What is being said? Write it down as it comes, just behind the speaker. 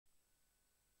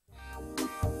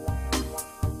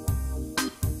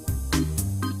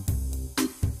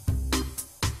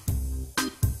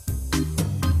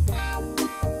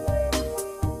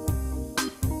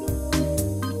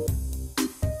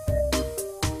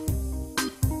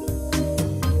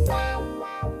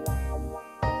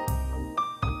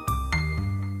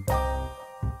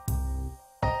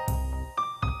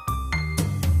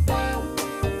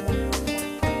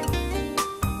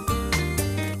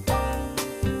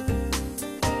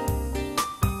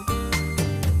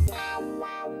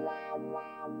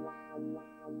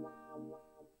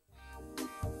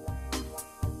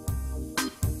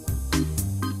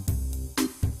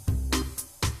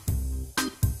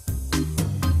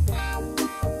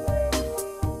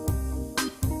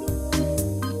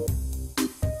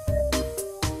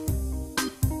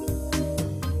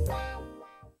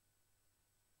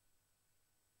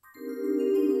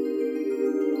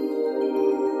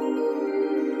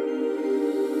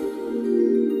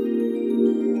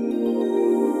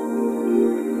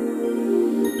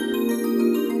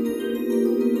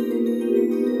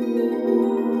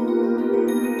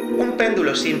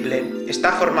péndulo simple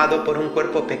está formado por un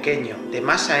cuerpo pequeño de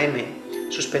masa m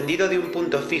suspendido de un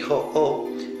punto fijo O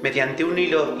mediante un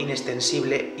hilo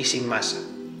inextensible y sin masa.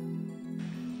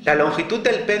 La longitud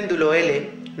del péndulo L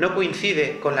no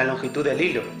coincide con la longitud del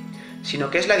hilo, sino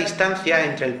que es la distancia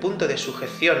entre el punto de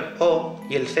sujeción O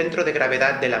y el centro de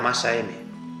gravedad de la masa m.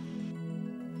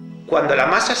 Cuando la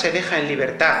masa se deja en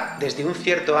libertad desde un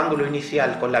cierto ángulo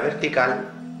inicial con la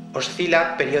vertical,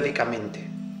 oscila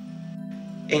periódicamente.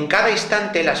 En cada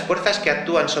instante las fuerzas que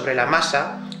actúan sobre la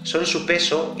masa son su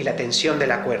peso y la tensión de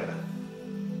la cuerda.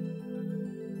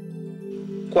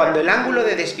 Cuando el ángulo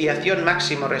de desviación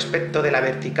máximo respecto de la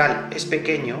vertical es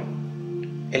pequeño,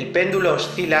 el péndulo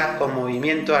oscila con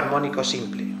movimiento armónico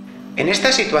simple. En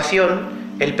esta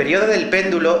situación, el periodo del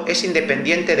péndulo es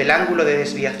independiente del ángulo de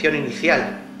desviación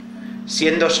inicial,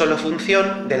 siendo solo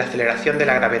función de la aceleración de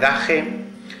la gravedad g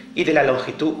y de la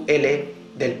longitud L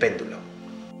del péndulo.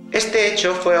 Este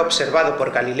hecho fue observado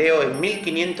por Galileo en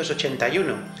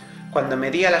 1581, cuando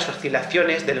medía las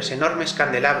oscilaciones de los enormes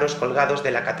candelabros colgados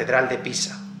de la Catedral de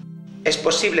Pisa. Es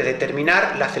posible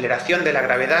determinar la aceleración de la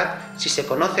gravedad si se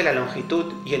conoce la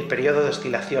longitud y el periodo de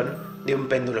oscilación de un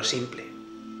péndulo simple.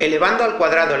 Elevando al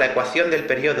cuadrado la ecuación del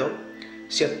periodo,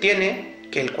 se obtiene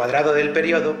que el cuadrado del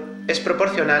periodo es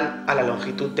proporcional a la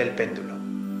longitud del péndulo.